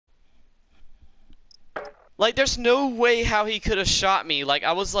Like, there's no way how he could have shot me. Like,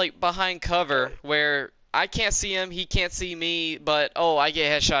 I was, like, behind cover where I can't see him, he can't see me, but, oh, I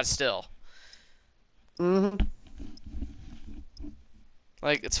get headshot still. Mm-hmm.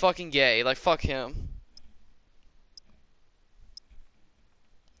 Like, it's fucking gay. Like, fuck him.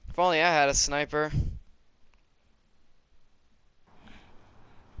 If only I had a sniper.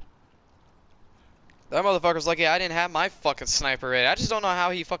 That motherfucker's lucky I didn't have my fucking sniper ready. I just don't know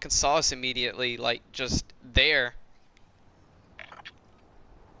how he fucking saw us immediately, like, just there.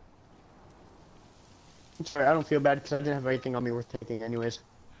 I'm sorry, I don't feel bad because I didn't have anything on me worth taking anyways.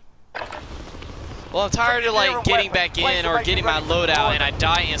 Well, I'm tired of, like, getting back in or getting my loadout and I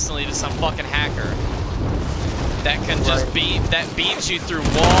die instantly to some fucking hacker. That can just beam, that beams you through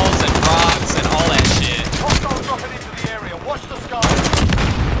walls and rocks and all that shit. Hostiles dropping into the area. Watch the sky.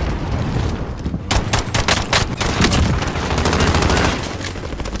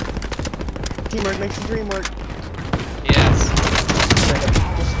 Teamwork makes the dream work. Yes.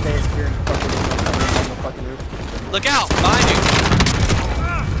 Just stay here and fucking on the fucking roof. Look out! Behind you!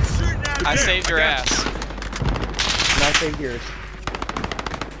 I saved your ass. And I saved yours.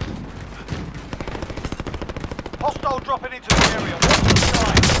 Hostile dropping into the area. Watch the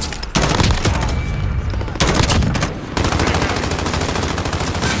sky.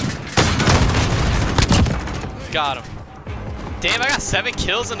 Got him. Damn, I got 7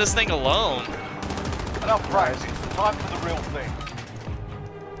 kills in this thing alone. Enough practice. Time for the real thing.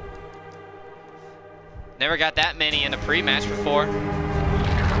 Never got that many in a pre-match before.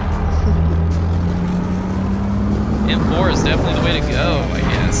 M4 is definitely the way to go, I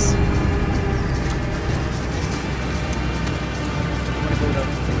guess.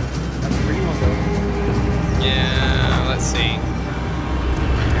 Yeah, let's see.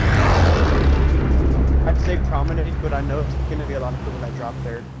 I'd say prominent, but I know it's gonna be a lot of people that drop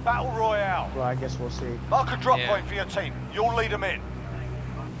there. Battle Royale. Well, I guess we'll see. Mark a drop point for your team. You'll lead them in.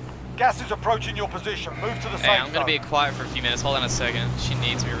 Gas is approaching your position. Move to the safe Hey, I'm gonna zone. be quiet for a few minutes. Hold on a second. She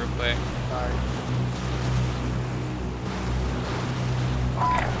needs me real quick. Alright.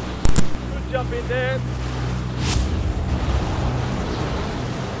 Good jump in there.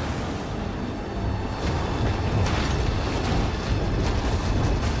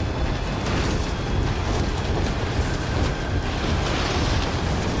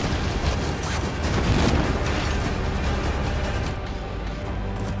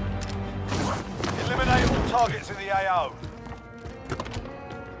 Eliminate all targets in the AO.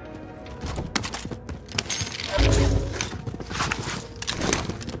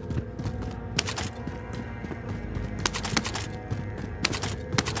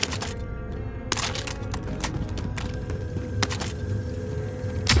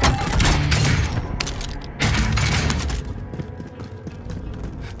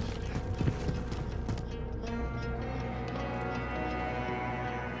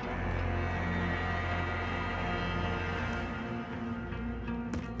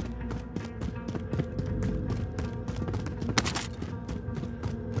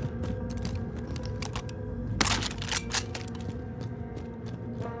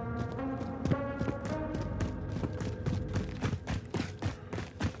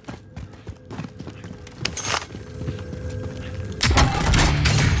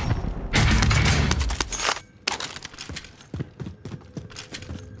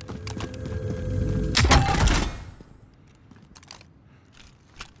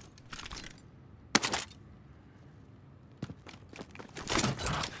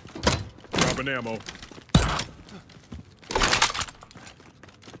 Ammo.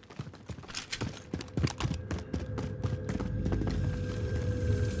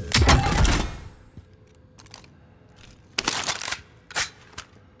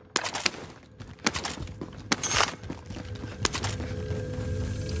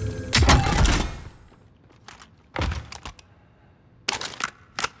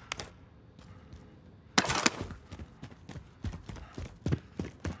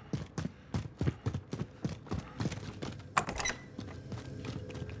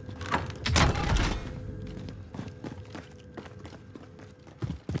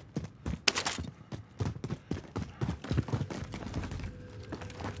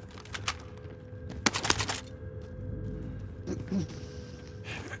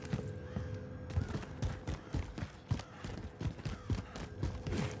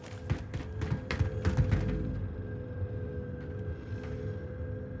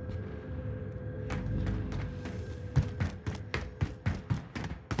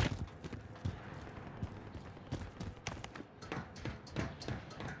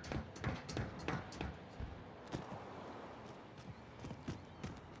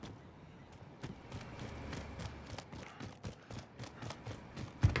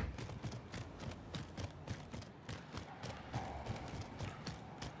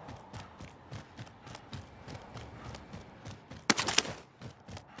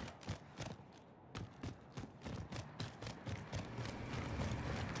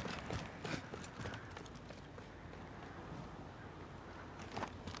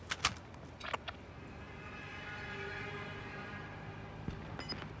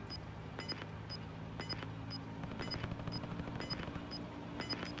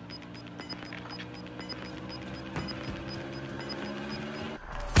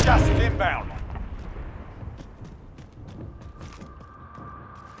 inbound.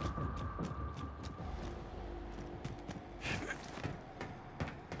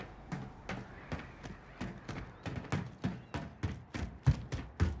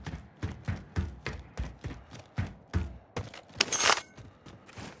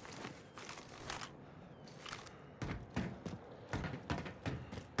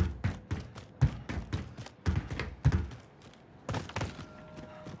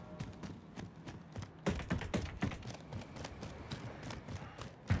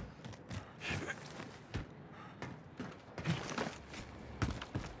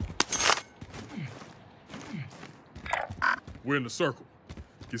 We're in the circle.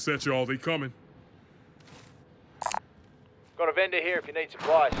 You set y'all, they coming. Got a vendor here if you need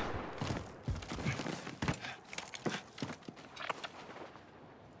supplies.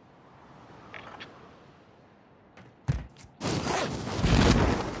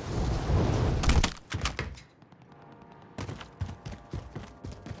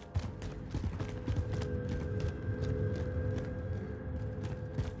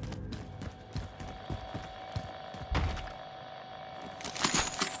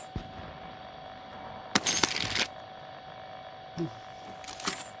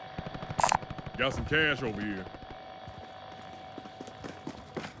 Got some cash over here.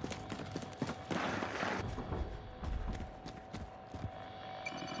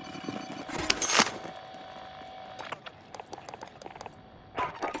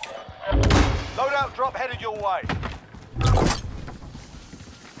 Loadout drop headed your way.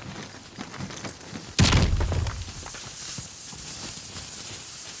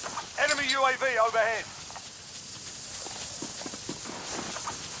 Enemy UAV overhead.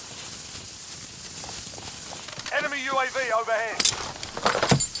 Enemy UAV overhead.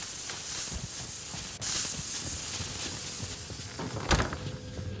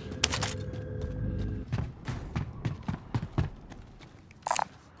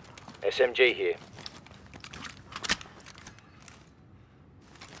 SMG here.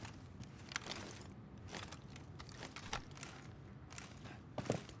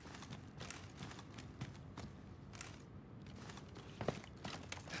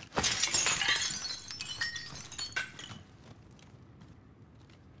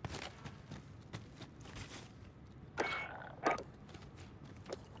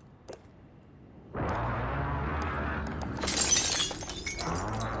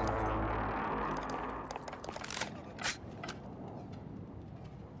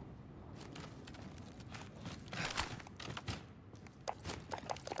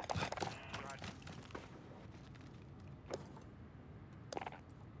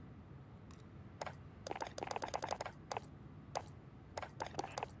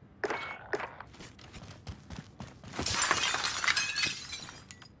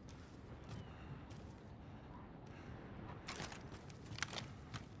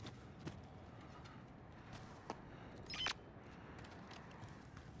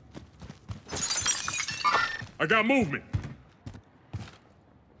 I got movement.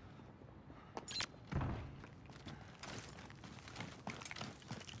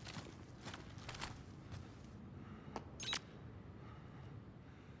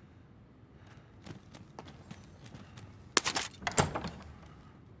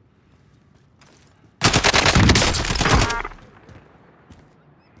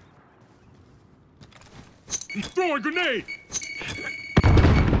 He's throwing grenade.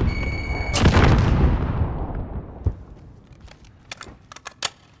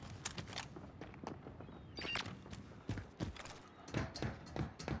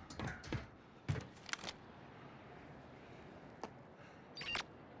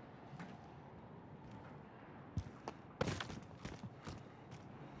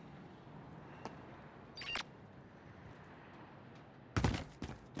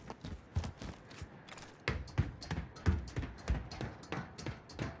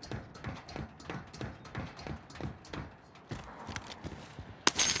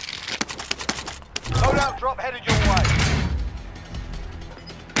 Loadout drop headed your way.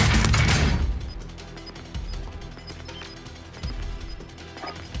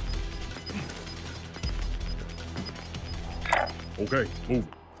 Okay, move.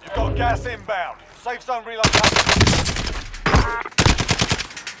 You've got gas inbound. Safe zone relocation.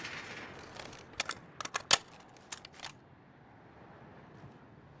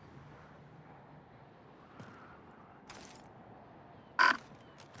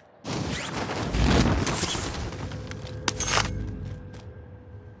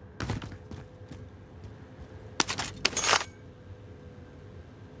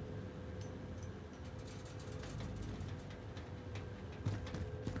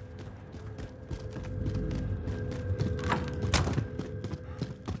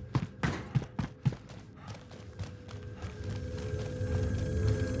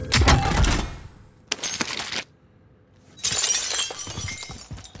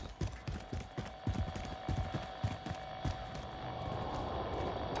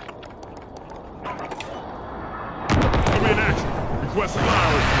 Request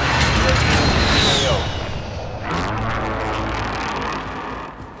allowed.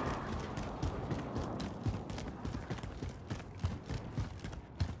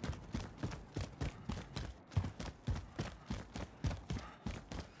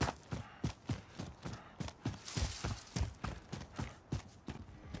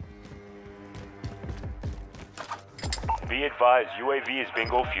 Be advised, UAV is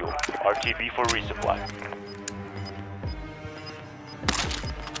bingo fuel. RTB for resupply.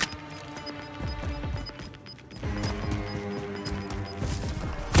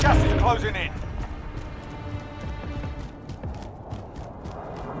 Gas is closing in.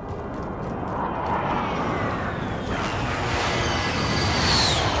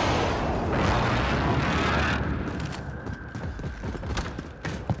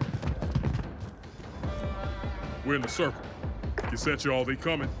 We're in the circle. You set y'all, they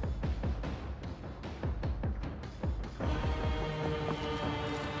coming.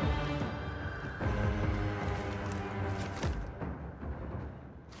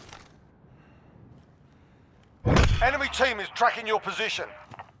 Enemy team is tracking your position.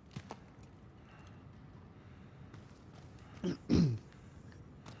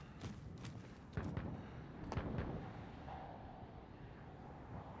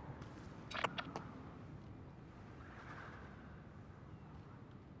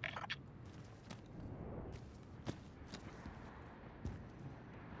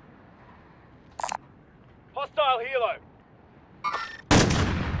 Hostile helo.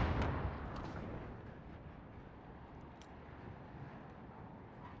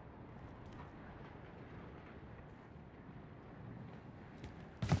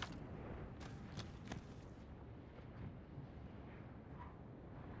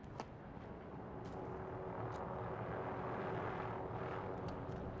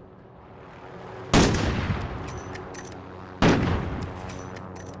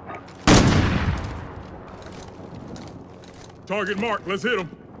 Target marked, let's hit them.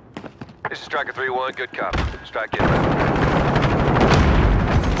 This is Striker 3-1, good cop. Strike in.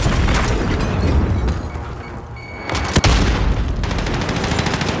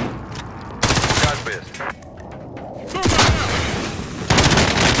 God's best.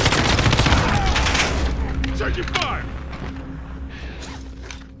 Taking fire!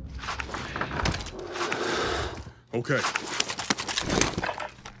 Okay.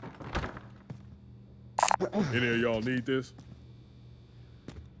 Any of y'all need this?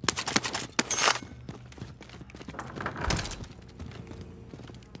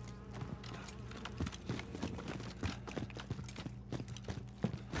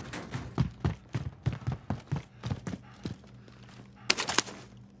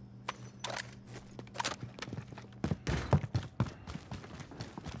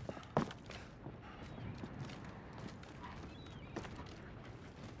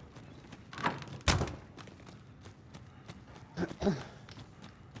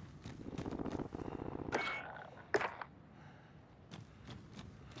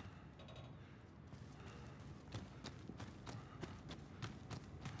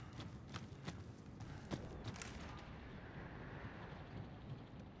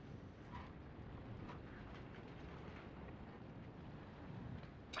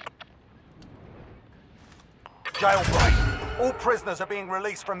 Jailbreak. All prisoners are being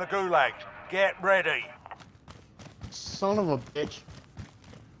released from the gulag. Get ready. Son of a bitch.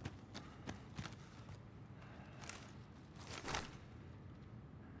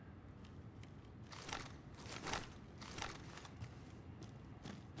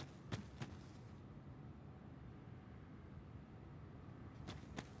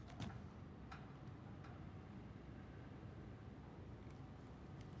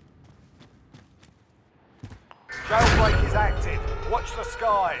 Jailbreak is active. Watch the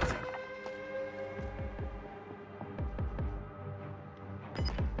skies.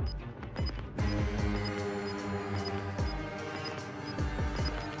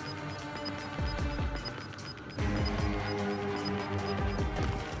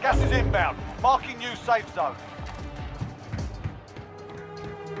 Gas is inbound. Marking new safe zone.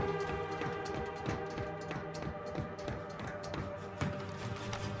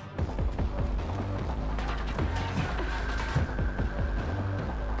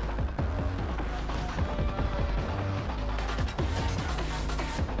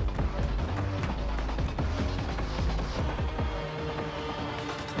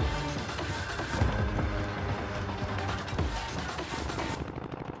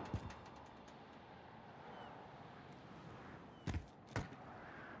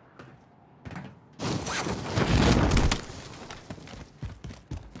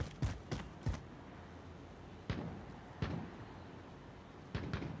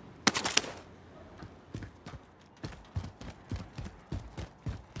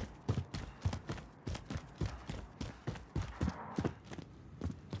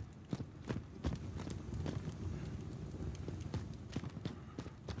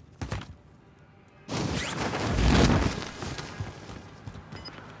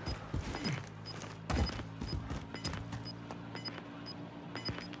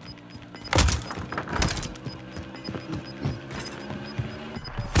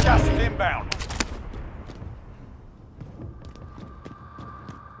 inbound.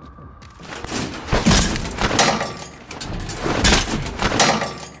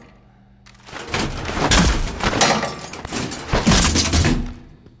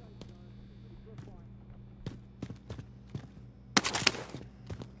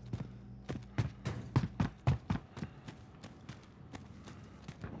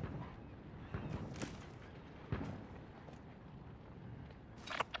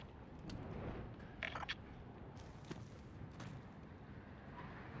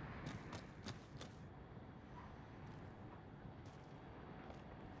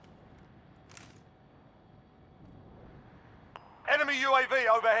 Enemy UAV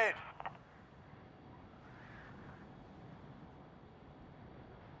overhead.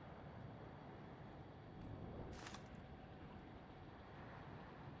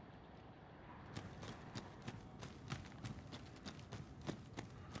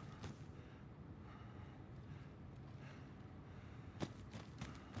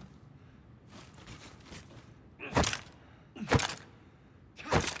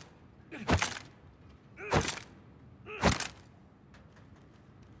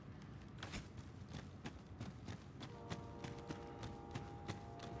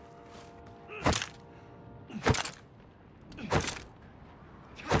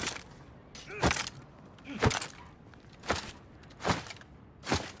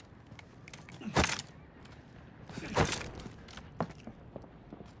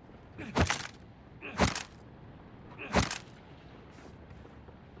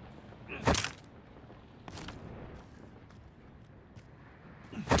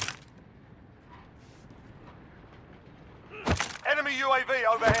 Enemy UAV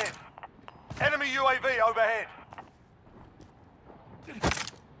overhead. Enemy UAV overhead.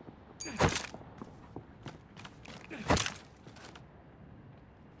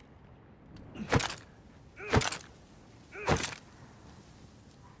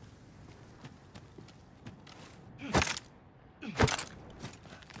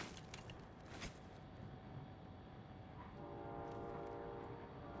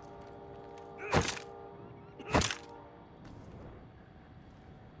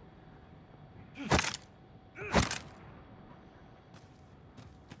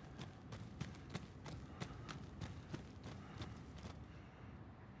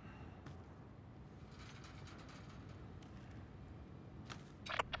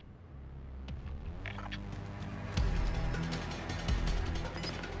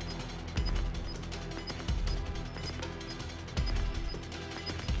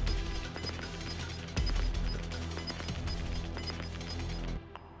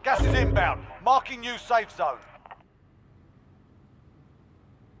 Gas is inbound. Marking new safe zone.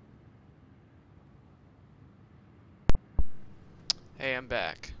 Hey, I'm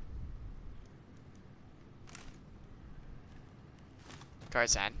back.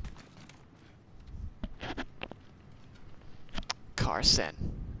 Carson. Carson.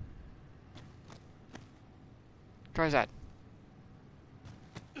 Carson.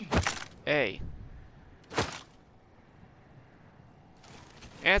 Hey.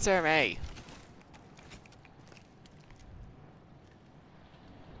 Answer me.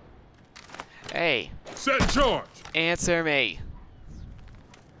 Hey. Set charge. Answer me.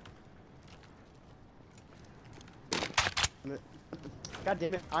 God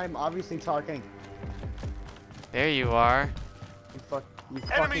damn it, I'm obviously talking. There you are. You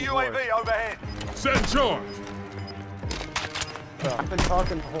Enemy fucking UAV whore. overhead. Set charge. Bro, I've been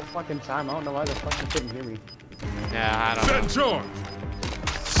talking the whole fucking time. I don't know why the fuck you couldn't hear me. Nah, I don't know.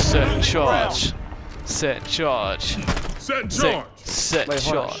 Set charge. Set charge. Set charge. Set charge. Set Wait,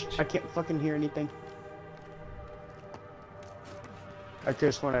 hold on. charge. I can't fucking hear anything. I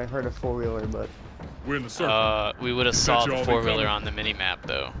just when I heard a four-wheeler, but We're in the circle. We would have saw you the all be four-wheeler coming? on the mini-map,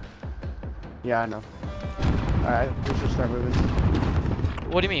 though. yeah, I know. Alright, let's just start moving.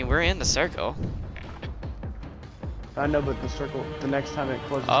 What do you mean? We're in the circle. I know, but the circle, the next time it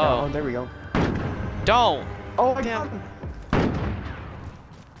closes Oh. down. Oh, there we go. Don't! Oh, I Damn. got him!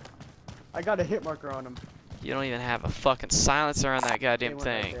 I got a hit marker on him. You don't even have a fucking silencer on that goddamn Anyone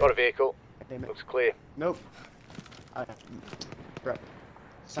right thing. there? Got a vehicle. Damn it. Looks clear. Nope. Bro,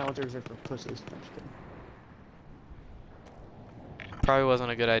 silencers are for pussies. I'm just kidding. Probably wasn't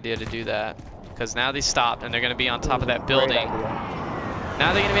a good idea to do that. Because now they stopped and they're going to be on top of that Great building. idea.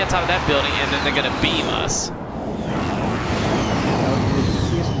 Now they're going to be on top of that building and then they're going to beam us.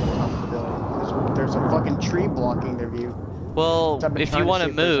 See us from the top of the building, 'cause there's a fucking tree blocking their view. Well, So I've been if trying you want see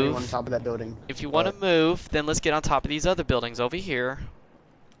to if there's anyone move, on top of that building. if you want to move, then let's get on top of these other buildings over here.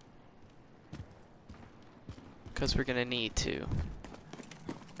 Because we're going to need to.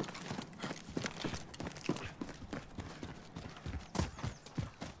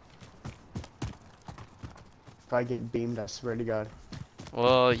 if I get beamed, I swear to God.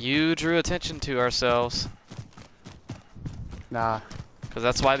 Well, you drew attention to ourselves. Nah. Because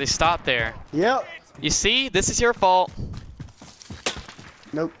that's why they stopped there. Yep. You see? This is your fault.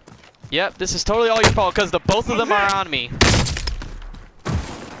 Nope. Yep, this is totally all your fault because both of them are on me.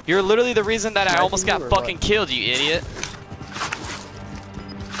 You're literally the reason that I almost got fucking killed, you idiot.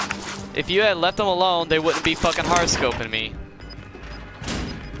 If you had left them alone, they wouldn't be fucking hard-scoping me.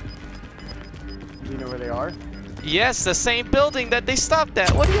 Do you know where they are? Yes, the same building that they stopped at.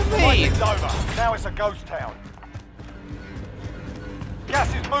 What do you mean? Fight's over. Now it's a ghost town.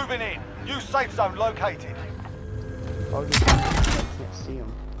 Gas is moving in. New safe zone located. Oh, I can't see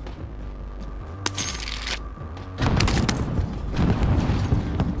them.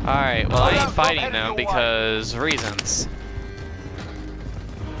 Alright, well I ain't fighting them because reasons.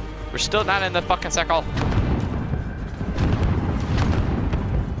 We're still not in the fucking circle.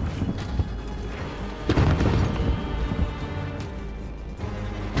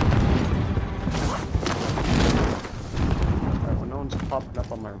 Alright, well, no one's popping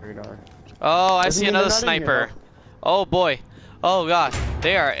up on my radar. Oh, I Doesn't see mean they're another not in here, sniper. Oh boy. Oh god.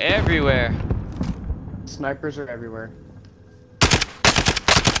 They are everywhere. Snipers are everywhere.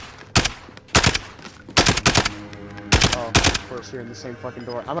 Oh, of course, you're in the same fucking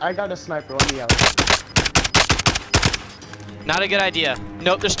door. I got a sniper, let me out. Not a good idea.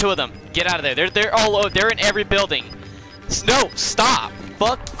 Nope, there's two of them. Get out of there. They're all over. They're in every building. No, stop.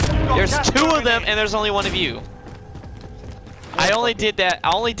 Fuck. There's two of them and there's only one of you. I only did that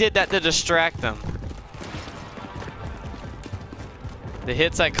to distract them. The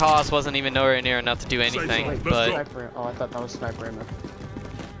hits I caused wasn't even nowhere near enough to do anything, but... Sniper. Oh, I thought that was sniper ammo.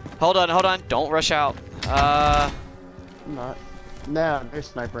 Hold on. Don't rush out. I'm not. Nah, there's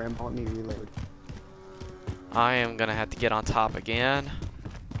sniper ammo. Let me reload. I am gonna have to get on top again.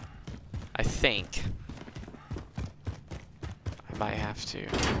 I think. I might have to.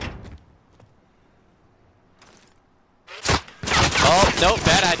 Oh, nope,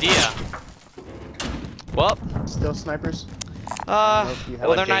 bad idea. Well. Still snipers? Well,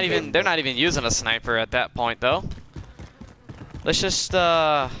 they're not even using a sniper at that point, though. Let's just,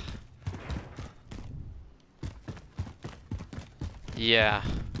 yeah.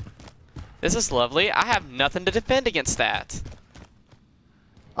 This is lovely. I have nothing to defend against that.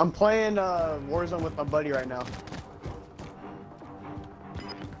 I'm playing, Warzone with my buddy right now.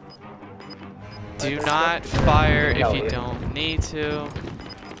 Do not fire if you don't need to.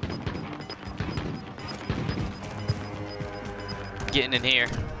 Getting in here.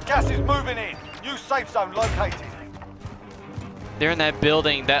 Gas is moving in. New safe zone located. They're in that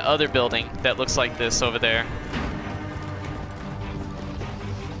building, that other building that looks like this over there.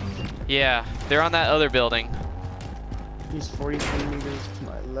 Yeah, they're on that other building. He's 43 meters to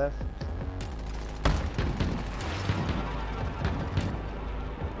my left.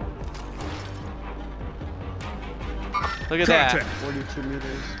 Look at that. 42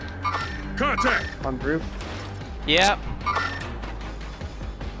 meters. Contact! On roof. Yep.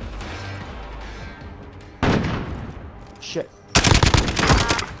 Shit.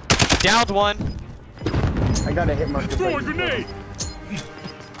 Downed one. I got a hit marker. Throw a grenade!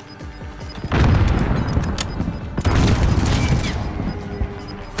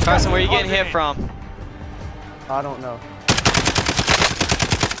 Carson, where are you getting hit from? I don't know.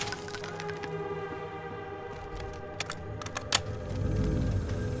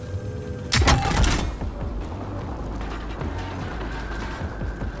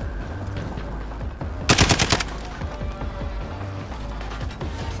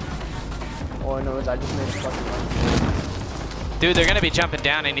 All I know is I just made a fucking run. Dude, they're gonna be jumping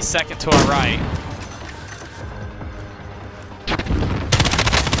down any second to our right.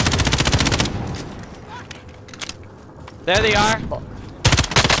 There they are.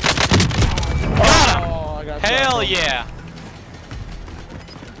 Got him! Hell yeah!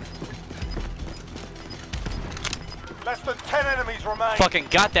 Less than 10 enemies remain. Fucking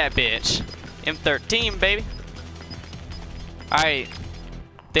got that bitch. M13, baby. Alright.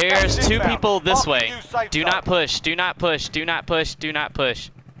 There's two people this way. Do not push, do not push, do not push, do not push.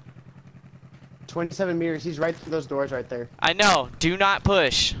 27 meters. He's right through those doors right there. I know. Do not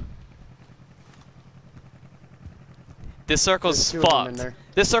push. This circle's fucked.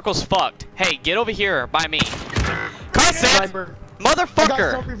 This circle's fucked. Hey, get over here by me. Carson! Motherfucker!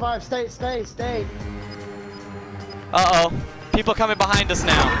 I got revive. Stay. Uh-oh. People coming behind us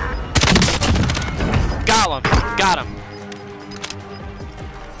now. Got him.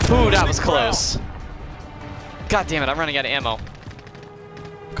 Ooh, that was close. God damn it, I'm running out of ammo.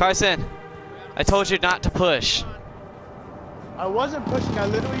 Carson, I told you not to push. I wasn't pushing. I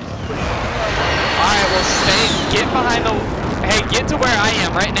literally just pushed. Alright, well get behind the, hey, get to where I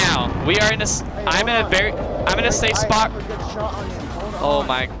am right now. We are in a, Hey, I'm in a safe spot. I have a good shot on him. Hold Oh on.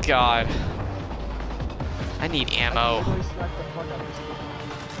 my god. I need ammo. I literally smacked the fuck out of this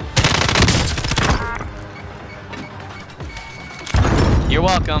kid. You're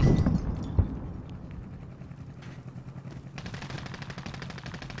welcome.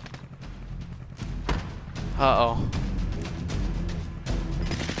 Uh-oh.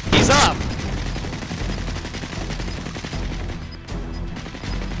 He's up!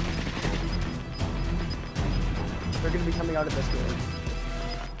 They're gonna be coming out of this door.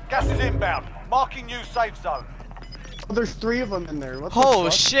 Gas is inbound. Marking new safe zone. Oh, there's 3 of them in there. What the Oh fuck?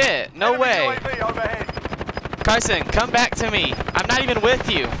 Enemy shit, no way. UAV overhead. Carson, come back to me. I'm not even with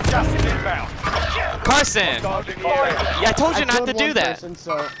you. Gas is inbound. Carson! Yeah, I told you not killed to do one that. person,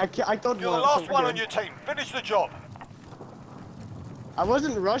 so I killed You're the one. last so one we're on good. your team. Finish the job. I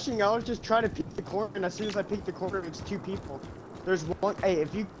wasn't rushing. I was just trying to peek the corner, and as soon as I peeked the corner, it's 2 people. There's one. Hey,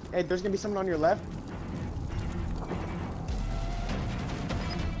 there's gonna be someone on your left.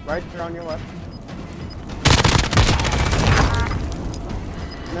 Right there on your left.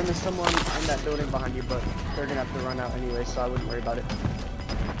 And then there's someone in that building behind you, but they're gonna have to run out anyway, so I wouldn't worry about it.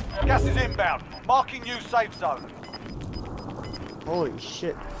 Gas is inbound. Marking new safe zone. Holy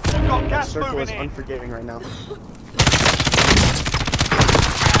shit. We've got That gas circle moving is in. unforgiving right now.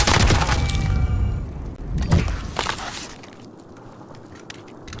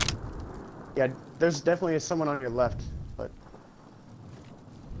 Yeah, there's definitely someone on your left, but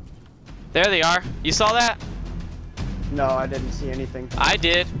There they are. You saw that? no, I didn't see anything. I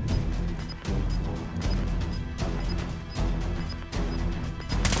did.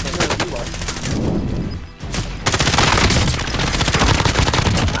 There you are.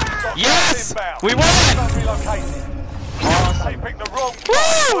 Got Yes! gas inbound. We won! Zone relocated. They picked the wrong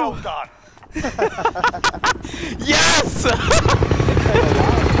Woo! Well done. Yes!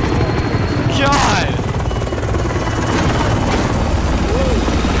 God!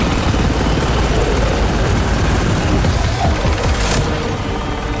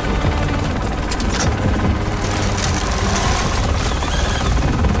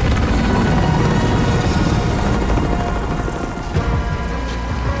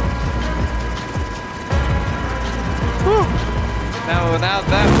 Whew. Now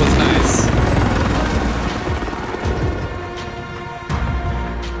that was nice.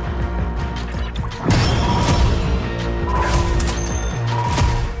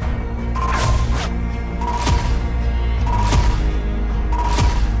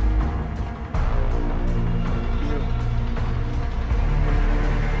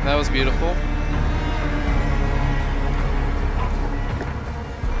 That was beautiful.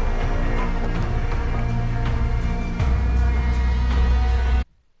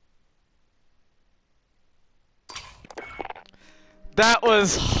 That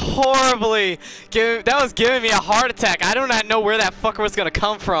was horribly that was giving me a heart attack. I do not know where that fucker was gonna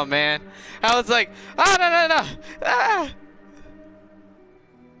come from, man. I was like, ah, no. Ah.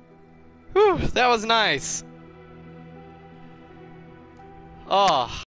 Whew, that was nice. Oh.